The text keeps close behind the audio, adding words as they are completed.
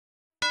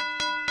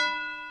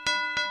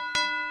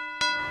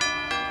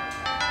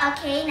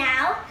Okay,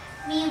 now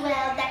we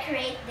will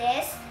decorate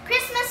this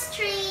Christmas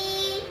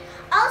tree.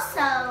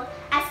 Also,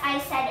 as I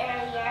said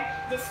earlier,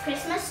 this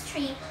Christmas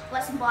tree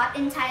was bought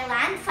in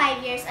Thailand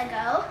 5 years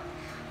ago,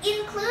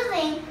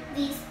 including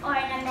these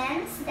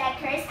ornaments,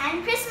 decors,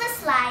 and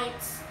Christmas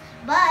lights.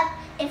 But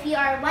if you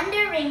are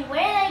wondering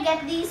where did I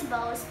get these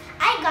bows,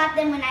 I got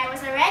them when I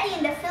was already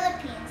in the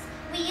Philippines.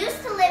 We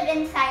used to live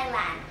in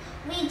Thailand.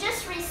 We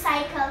just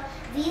recycle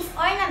these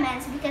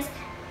ornaments because,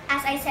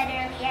 as I said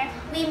earlier,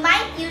 we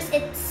might use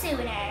it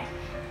sooner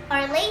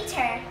or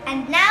later.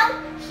 And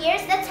now,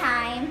 here's the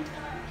time.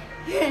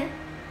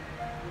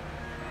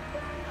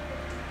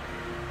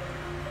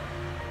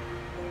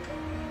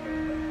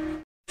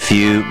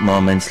 Few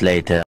moments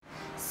later.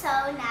 So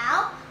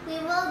now, we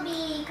will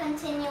be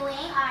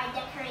continuing our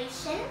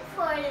decoration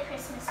for the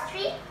Christmas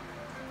tree.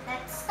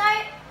 Let's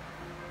start.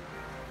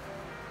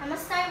 I'm going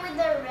to start with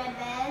the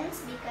ribbons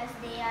because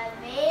they are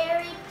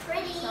very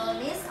pretty. So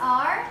these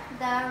are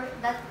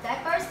the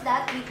decors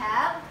that we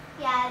have.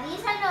 Yeah,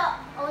 these are the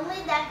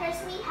only decors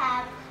we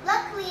have.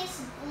 Luckily,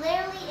 it's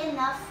literally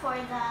enough for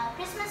the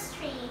Christmas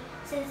tree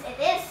since it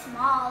is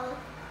small.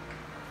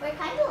 We're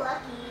kind of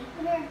lucky.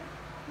 Here,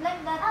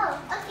 like that.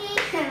 Oh, okay.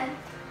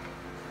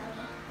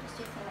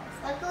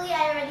 Luckily,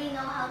 I already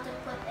know how to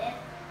put it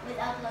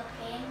without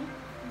looking.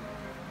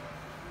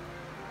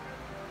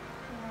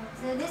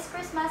 So this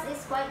Christmas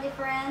is quite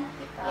different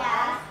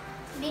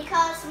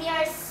because we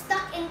are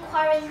stuck in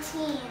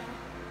quarantine.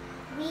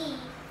 We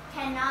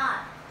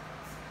cannot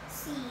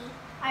see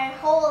our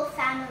whole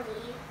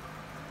family.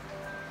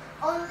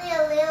 Only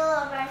a little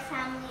of our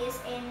family is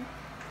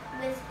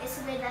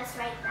with us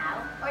right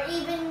now, or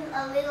even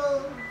a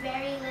little,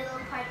 very little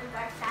part of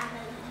our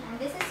family. And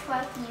this is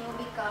quite new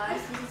because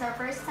this is our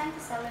first time to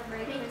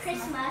celebrate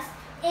Christmas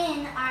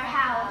in our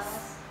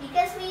house.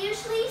 Because we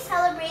usually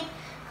celebrate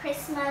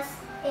Christmas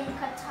in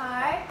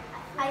Qatar.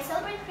 I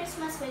celebrate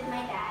Christmas with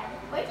my dad.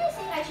 Where do you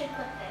think I should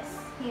put this?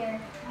 Here.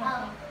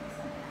 Oh,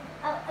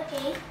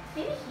 okay.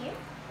 Maybe here?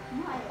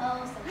 No,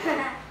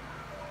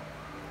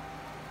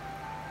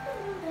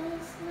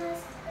 Christmas.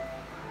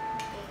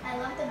 I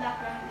love the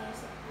background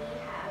music we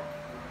have.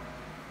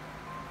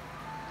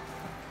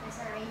 These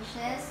are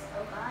ranges.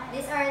 Oh God.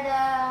 These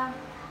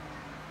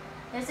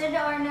are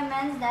the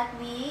ornaments that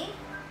we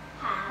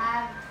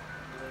have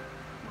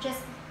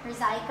just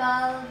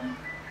recycled.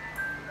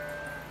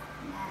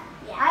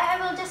 Yeah. I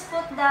will just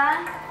put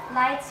the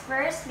lights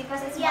first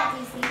because it's more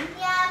easy.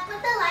 Yeah,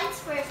 put the lights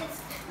first.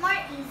 It's more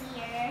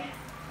easier.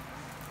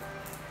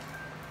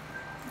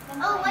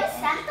 Oh, why is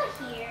Santa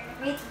here?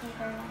 Wait,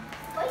 later.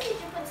 Why did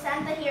you put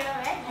Santa here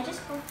already? I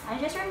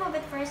just remove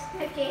it first.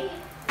 Okay.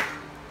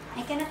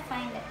 I cannot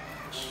find it.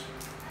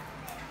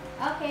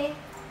 Okay.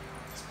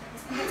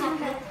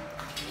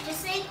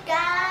 Just wait,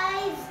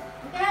 guys.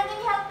 Can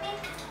you help me?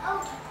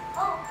 Oh,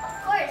 of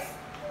course.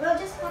 We'll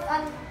just put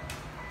on.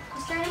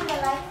 Just turning the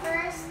light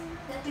first,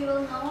 that we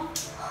will know.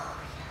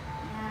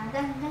 Yeah,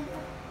 then.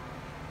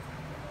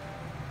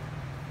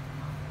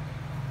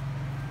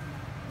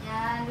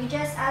 Yeah, and we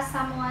just ask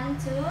someone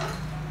to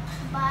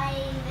buy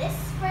this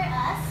for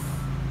us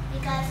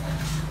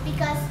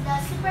because the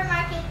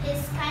supermarket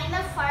is kind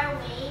of far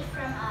away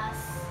from us.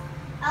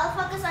 I'll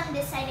focus on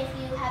this side if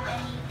you have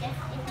any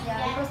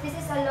because this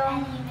is a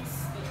long any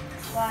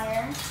mistakes.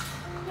 wire.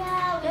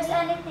 Yeah, Just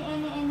any,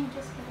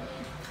 just put it.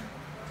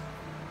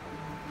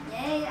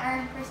 Yay,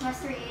 our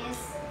Christmas tree is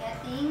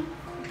getting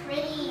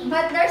pretty.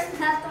 But there's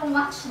not too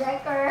much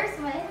decors.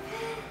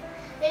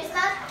 There's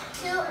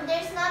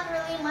not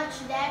really much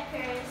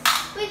decors.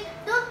 Wait,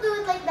 don't do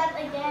it like that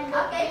again.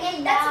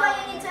 Okay, that's why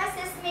you need to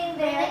assist me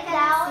there.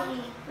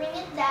 Bring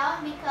it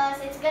down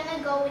because it's gonna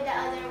go with the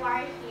other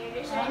wire here.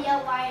 There's already a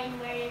wire in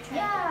where you're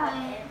trying to put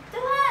it. 2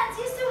 hands,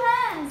 use 2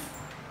 hands.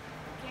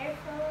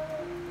 Careful.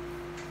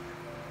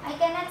 I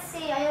cannot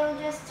see, I will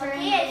just turn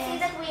Okay, I see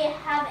that we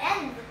have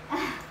end.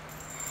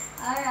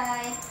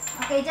 Alright.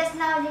 Okay, just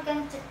now you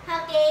can...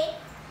 Okay.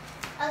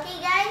 Okay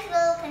guys,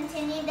 we'll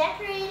continue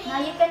decorating.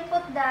 Now you can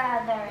put the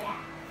other.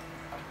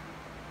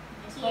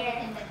 Just here. put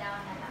it in the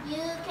down na lang.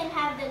 You can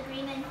have the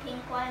green and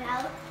pink one.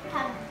 I'll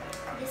have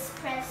this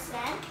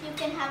present. You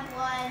can have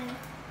one.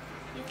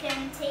 You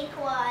can take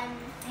one.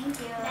 Thank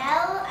you.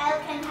 Bell. I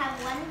can have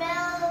one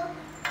bell.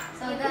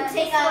 So you can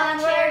take a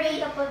cherry.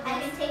 to put I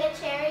this. can take a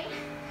cherry.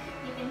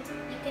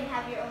 You can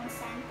have your own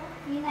Santa.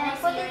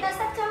 Put it na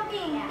sa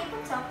talking. Keep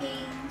on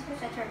talking.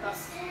 Shut your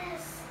box.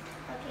 Yes.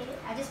 Okay.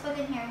 I just put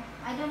in here.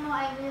 I don't know.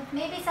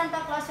 Maybe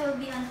Santa Claus will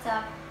be on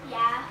top.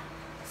 Yeah.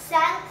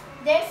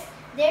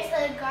 There's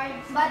a guard.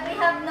 But we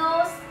have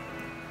no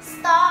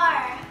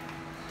star.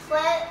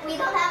 Well, we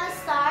don't have a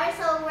star,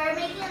 so we're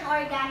making an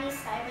origami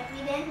star, but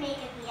we didn't make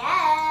it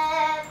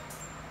yet.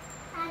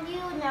 And you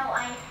know,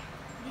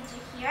 did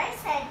you hear I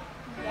said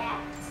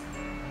yet?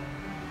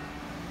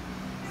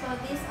 So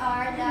these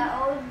are the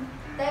old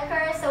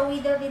decors, so we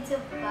don't need to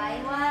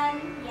buy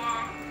one.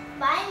 Yeah,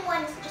 buying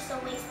one is just a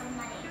waste of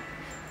money.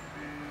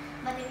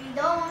 But if you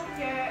don't,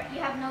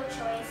 you have no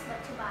choice but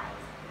to buy.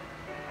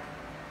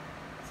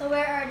 So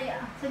where are they?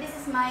 So this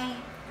is my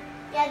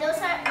Yeah,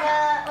 those are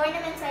the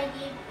ornaments I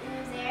gave you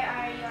there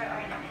are your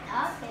ornaments.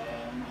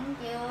 Okay, thank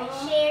you. I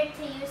shared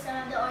to you some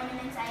of the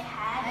ornaments I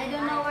had. I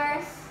don't know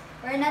where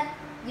we're not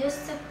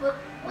used to put.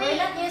 We're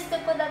not used to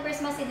put the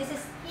Christmas tree. This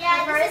is the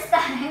first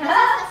time. This is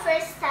the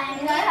first time.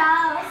 In our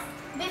house.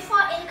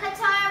 Before in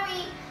Qatar,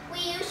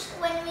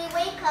 when we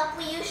wake up,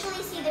 we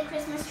usually see the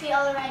Christmas tree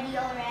already.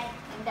 Okay,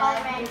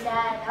 Already. I'm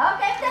done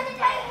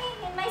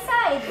in my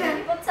side.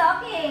 Keep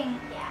talking.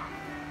 Yeah.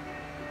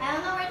 I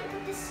don't know where to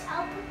put this.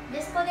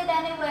 Just put it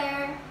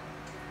anywhere.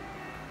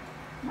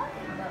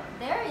 Nothing about.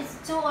 There is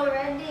 2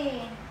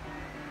 already.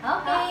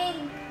 Okay.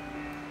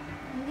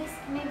 And this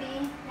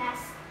maybe.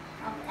 Last.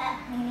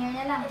 In here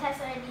na lang. It has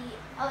already.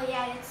 Oh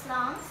yeah, it's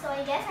long, so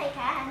I guess I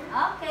can.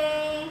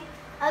 Okay.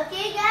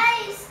 Okay,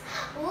 guys.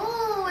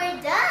 Ooh,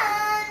 we're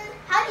done.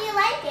 How do you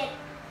like it?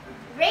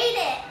 Rate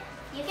it.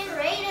 You can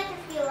rate it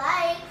if you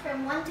like,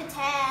 from 1 to 10.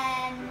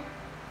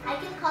 I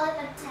can call it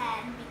a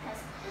 10 because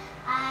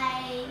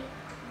I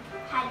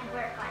had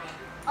work on it.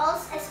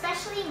 Also,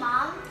 especially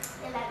Mom,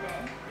 11,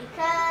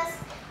 because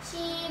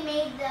she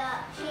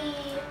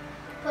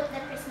put the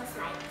Christmas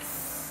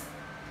lights.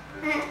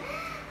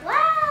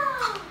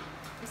 Wow!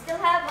 We still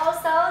have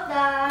also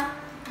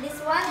this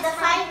one. The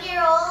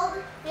 5-year-old.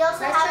 We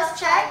also Let's have just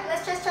check.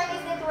 Let's just check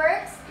if it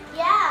works.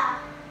 Yeah.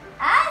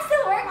 It's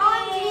still working.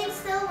 Oh, it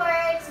still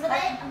works, but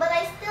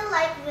I still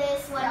like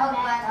this one The old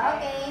better. one.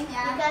 Okay.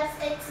 Yeah. Because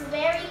it's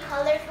very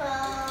colorful.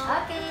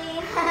 Okay.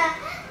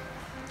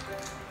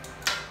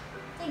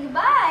 Say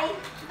goodbye.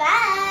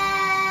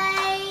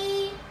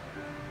 Bye!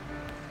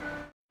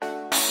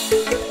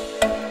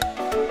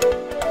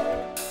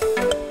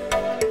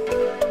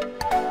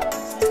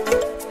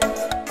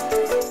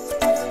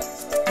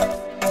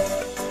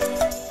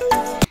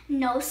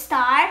 No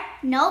star?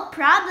 No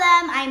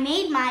problem. I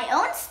made my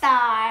own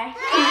star.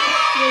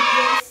 With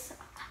this,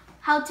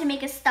 how to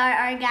make a star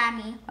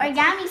origami.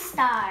 Origami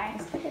star.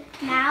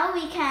 Now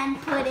we can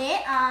put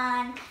it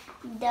on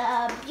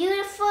the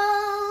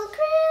beautiful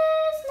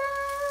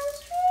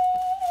Christmas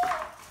tree.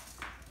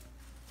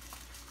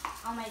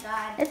 Oh my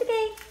God. It's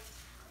okay.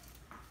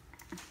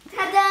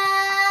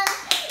 Ta-da!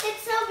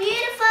 It's so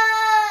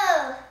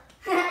beautiful!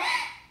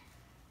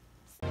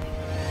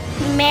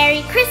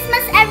 Merry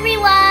Christmas,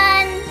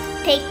 everyone!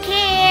 Take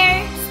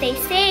care, stay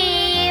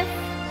safe.